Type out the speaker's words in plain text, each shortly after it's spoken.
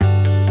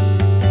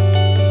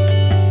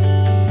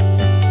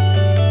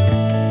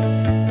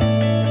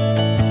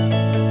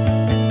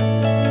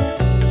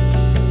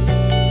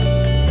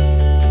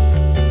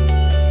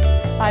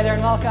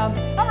and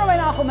welcome. I'm Rabbi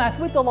Nachum Meth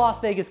with the Las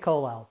Vegas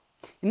Kollel.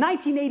 In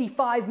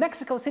 1985,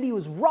 Mexico City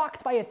was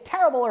rocked by a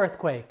terrible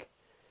earthquake.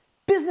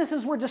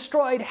 Businesses were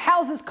destroyed,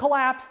 houses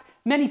collapsed,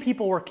 many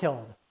people were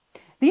killed.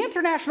 The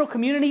international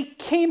community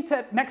came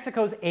to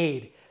Mexico's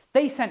aid.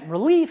 They sent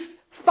relief,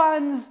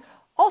 funds,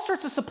 all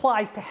sorts of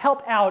supplies to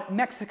help out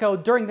Mexico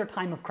during their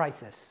time of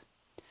crisis.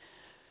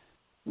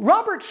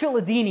 Robert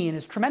Cialdini, in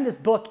his tremendous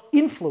book,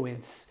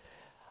 Influence,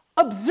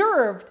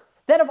 observed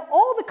that of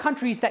all the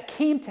countries that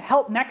came to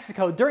help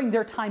Mexico during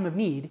their time of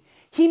need,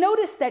 he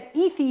noticed that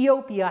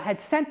Ethiopia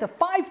had sent a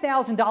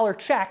 $5,000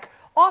 check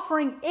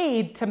offering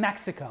aid to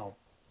Mexico.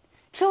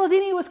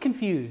 Cialdini was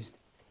confused.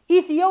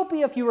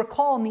 Ethiopia, if you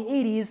recall, in the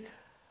 80s,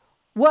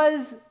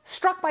 was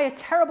struck by a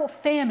terrible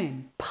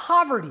famine,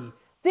 poverty.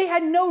 They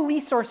had no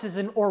resources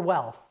or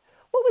wealth.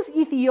 What was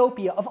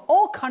Ethiopia, of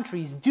all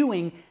countries,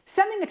 doing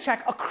sending a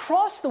check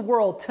across the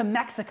world to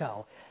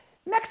Mexico?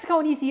 Mexico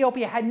and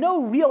Ethiopia had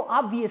no real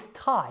obvious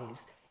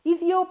ties.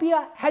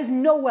 Ethiopia has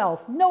no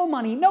wealth, no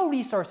money, no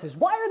resources.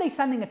 Why are they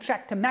sending a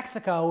check to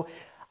Mexico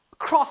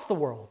across the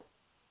world?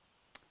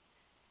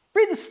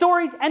 Read the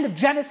story, end of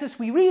Genesis,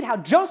 we read how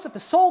Joseph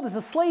is sold as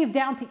a slave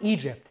down to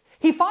Egypt.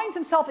 He finds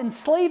himself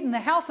enslaved in the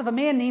house of a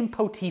man named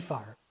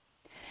Potiphar.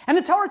 And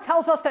the Torah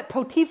tells us that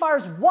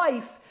Potiphar's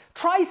wife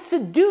tries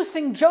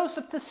seducing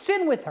Joseph to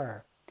sin with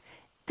her.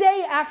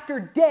 Day after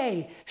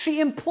day, she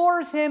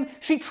implores him,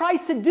 she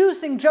tries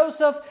seducing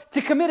Joseph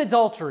to commit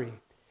adultery.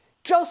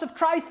 Joseph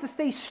tries to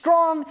stay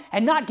strong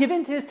and not give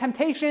in to his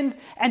temptations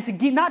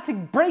and not to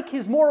break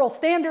his moral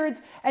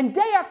standards. And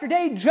day after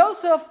day,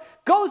 Joseph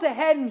goes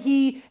ahead and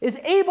he is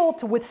able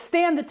to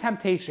withstand the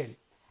temptation.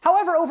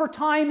 However, over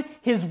time,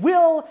 his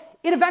will,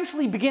 it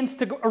eventually begins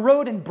to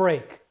erode and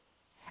break.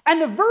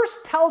 And the verse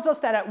tells us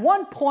that at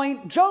one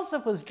point,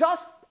 Joseph was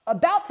just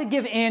about to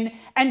give in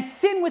and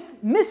sin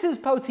with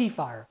Mrs.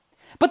 Potiphar.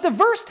 But the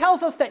verse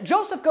tells us that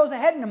Joseph goes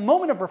ahead in a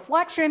moment of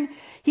reflection.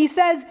 He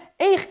says,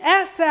 Eich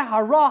eseh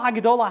hara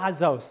hagadola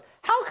hazos.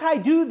 How could I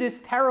do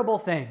this terrible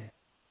thing?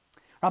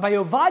 Rabbi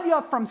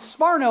Ovadia from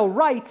Sforno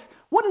writes,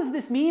 what does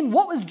this mean?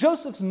 What was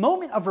Joseph's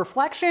moment of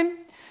reflection?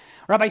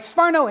 Rabbi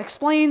Sforno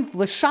explains,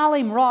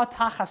 L'shalem ra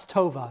tachas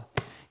tova.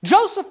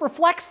 Joseph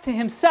reflects to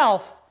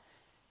himself.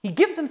 He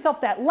gives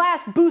himself that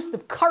last boost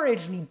of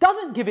courage and he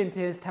doesn't give in to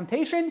his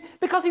temptation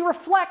because he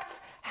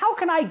reflects, how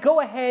can I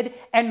go ahead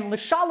and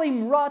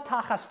l'shalem ra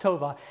tachas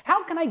tova?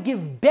 How can I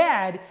give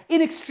bad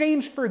in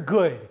exchange for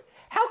good?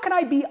 How can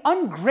I be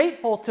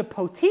ungrateful to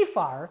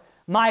Potiphar,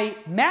 my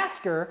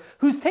master,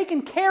 who's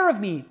taken care of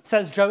me,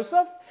 says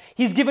Joseph.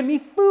 He's given me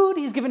food,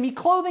 he's given me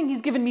clothing,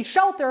 he's given me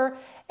shelter.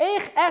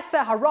 Eich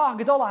eseh hara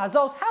gedola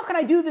hazos. How can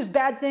I do this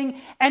bad thing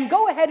and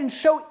go ahead and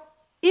show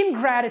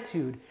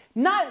ingratitude,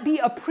 not be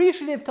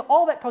appreciative to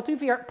all that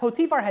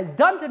Potiphar has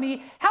done to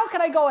me? How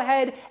can I go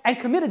ahead and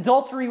commit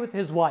adultery with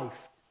his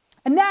wife?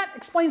 And that,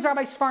 explains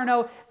Rabbi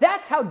Sforno,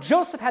 that's how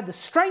Joseph had the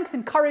strength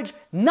and courage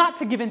not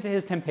to give in to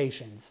his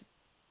temptations.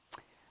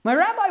 My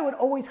rabbi would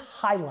always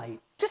highlight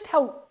just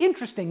how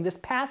interesting this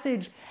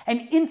passage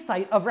and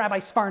insight of Rabbi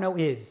Sforno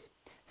is.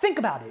 Think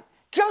about it.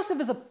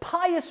 Joseph is a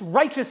pious,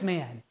 righteous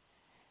man.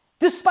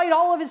 Despite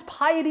all of his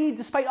piety,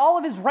 despite all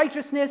of his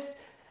righteousness,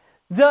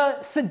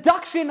 the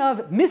seduction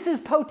of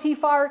Mrs.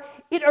 Potiphar,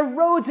 it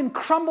erodes and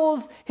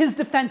crumbles his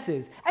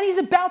defenses. And he's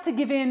about to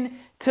give in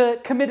to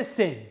commit a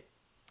sin.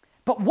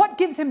 But what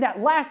gives him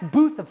that last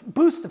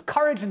boost of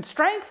courage and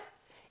strength?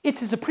 It's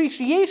his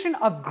appreciation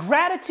of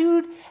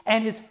gratitude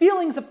and his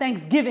feelings of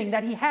thanksgiving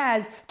that he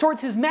has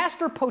towards his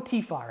master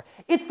Potiphar.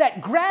 It's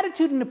that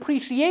gratitude and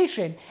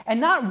appreciation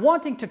and not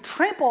wanting to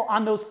trample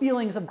on those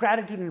feelings of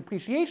gratitude and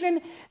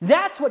appreciation.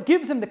 That's what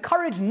gives him the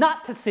courage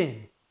not to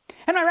sin.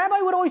 And my rabbi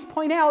would always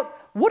point out,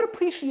 what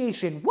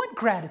appreciation, what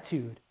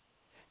gratitude.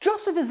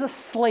 Joseph is a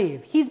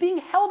slave. He's being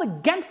held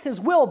against his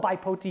will by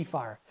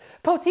Potiphar.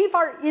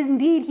 Potiphar,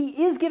 indeed,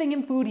 he is giving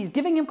him food, he's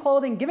giving him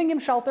clothing, giving him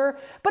shelter,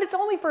 but it's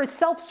only for his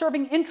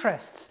self-serving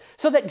interests,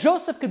 so that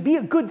Joseph could be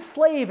a good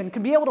slave and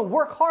could be able to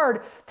work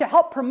hard to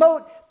help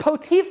promote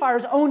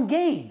Potiphar's own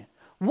gain.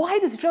 Why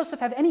does Joseph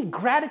have any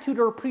gratitude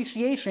or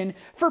appreciation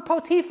for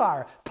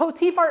Potiphar?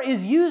 Potiphar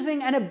is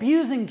using and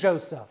abusing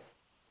Joseph.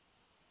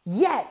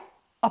 Yet,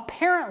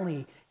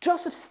 apparently,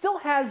 Joseph still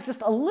has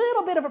just a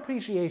little bit of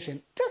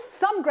appreciation, just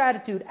some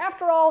gratitude.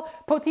 After all,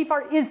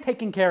 Potiphar is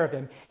taking care of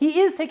him.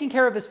 He is taking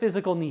care of his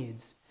physical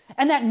needs.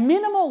 And that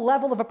minimal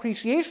level of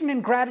appreciation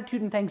and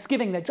gratitude and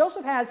thanksgiving that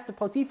Joseph has to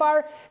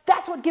Potiphar,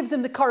 that's what gives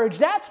him the courage.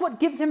 That's what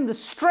gives him the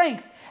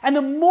strength and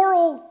the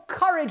moral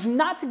courage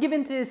not to give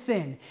in to his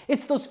sin.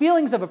 It's those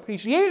feelings of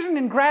appreciation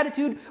and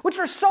gratitude, which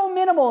are so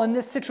minimal in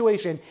this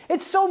situation.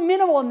 It's so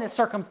minimal in this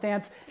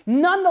circumstance.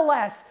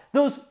 Nonetheless,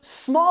 those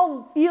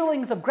small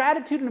feelings of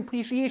gratitude and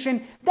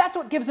appreciation, that's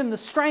what gives him the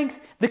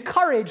strength, the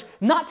courage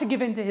not to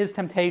give in to his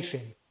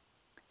temptation.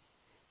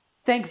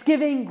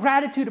 Thanksgiving,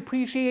 gratitude,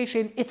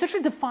 appreciation, it's such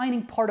a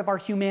defining part of our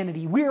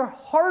humanity. We are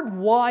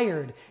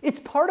hardwired. It's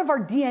part of our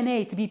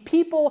DNA to be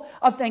people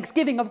of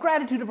thanksgiving, of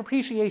gratitude, of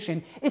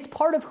appreciation. It's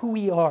part of who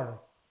we are.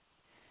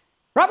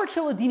 Robert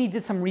Cialdini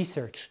did some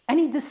research, and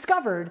he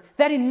discovered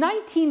that in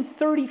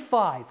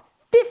 1935,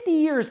 50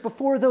 years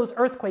before those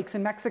earthquakes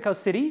in Mexico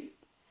City,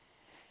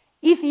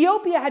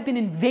 Ethiopia had been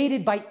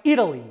invaded by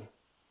Italy.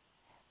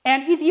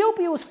 And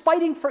Ethiopia was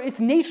fighting for its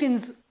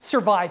nation's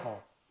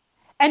survival.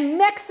 And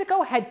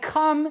Mexico had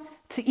come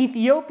to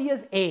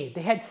Ethiopia's aid.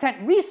 They had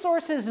sent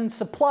resources and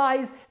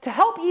supplies to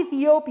help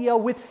Ethiopia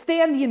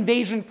withstand the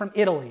invasion from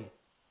Italy.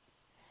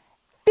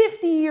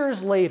 50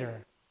 years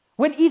later,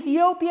 when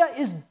Ethiopia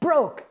is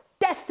broke,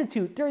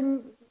 destitute,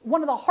 during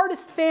one of the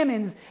hardest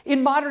famines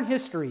in modern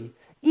history,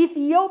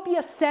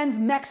 Ethiopia sends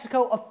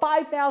Mexico a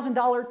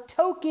 $5,000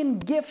 token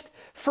gift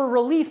for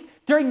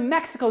relief during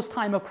Mexico's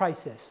time of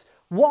crisis.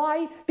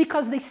 Why?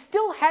 Because they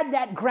still had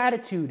that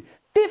gratitude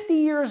 50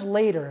 years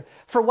later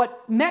for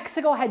what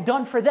Mexico had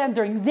done for them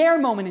during their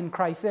moment in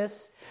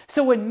crisis.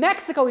 So when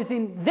Mexico is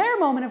in their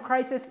moment of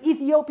crisis,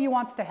 Ethiopia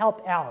wants to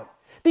help out.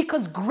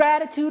 Because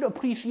gratitude,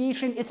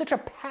 appreciation, it's such a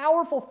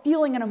powerful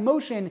feeling and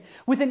emotion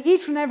within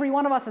each and every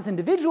one of us as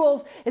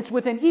individuals. It's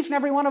within each and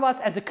every one of us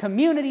as a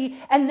community.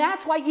 And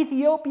that's why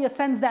Ethiopia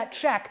sends that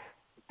check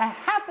a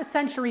half a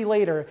century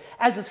later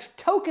as a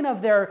token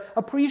of their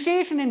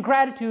appreciation and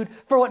gratitude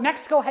for what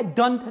Mexico had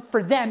done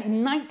for them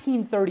in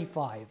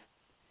 1935.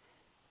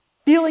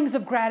 Feelings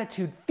of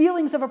gratitude,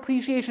 feelings of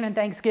appreciation and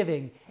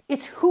thanksgiving.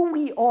 It's who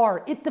we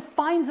are. It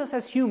defines us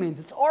as humans.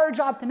 It's our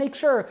job to make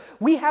sure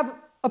we have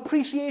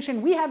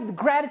appreciation, we have the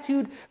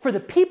gratitude for the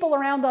people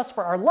around us,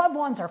 for our loved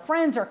ones, our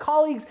friends, our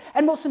colleagues,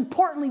 and most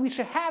importantly, we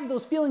should have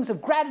those feelings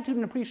of gratitude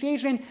and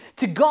appreciation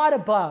to God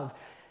above.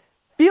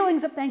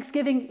 Feelings of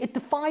thanksgiving, it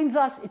defines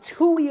us, it's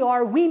who we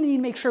are. We need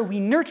to make sure we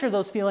nurture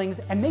those feelings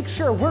and make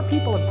sure we're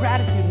people of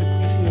gratitude and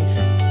appreciation.